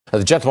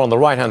The gentleman on the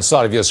right-hand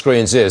side of your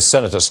screens is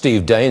Senator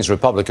Steve Daines,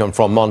 Republican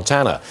from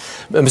Montana.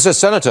 Mr.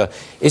 Senator,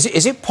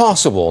 is it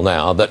possible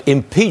now that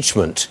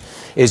impeachment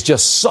is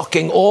just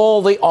sucking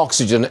all the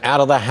oxygen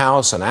out of the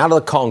House and out of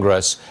the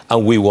Congress,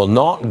 and we will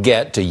not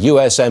get to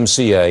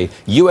USMCA?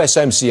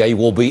 USMCA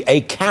will be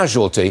a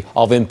casualty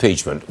of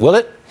impeachment, will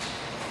it?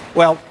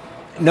 Well,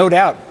 no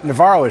doubt.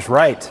 Navarro is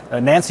right.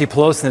 Nancy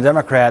Pelosi and the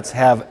Democrats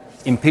have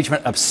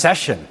impeachment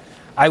obsession.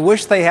 I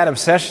wish they had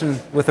obsession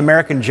with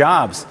American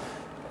jobs.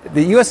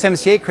 The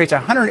USMCA creates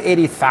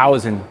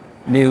 180,000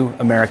 new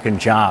American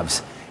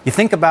jobs. You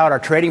think about our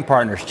trading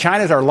partners.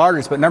 China's our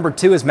largest, but number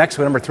 2 is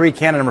Mexico, number 3,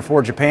 Canada, number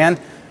 4, Japan.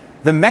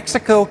 The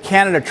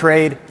Mexico-Canada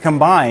trade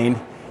combined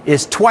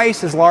is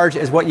twice as large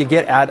as what you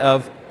get out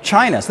of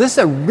China. So this is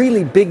a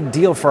really big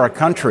deal for our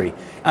country.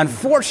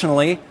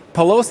 Unfortunately,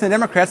 Pelosi and the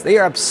Democrats, they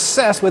are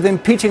obsessed with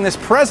impeaching this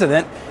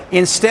president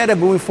instead of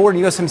moving forward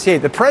in USMCA.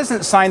 The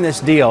president signed this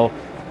deal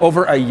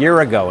over a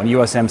year ago in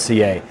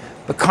USMCA.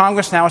 The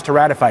Congress now has to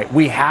ratify it.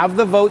 We have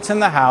the votes in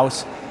the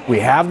House. We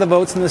have the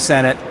votes in the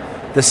Senate.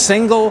 The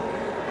single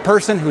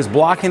person who's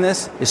blocking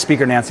this is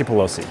Speaker Nancy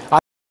Pelosi.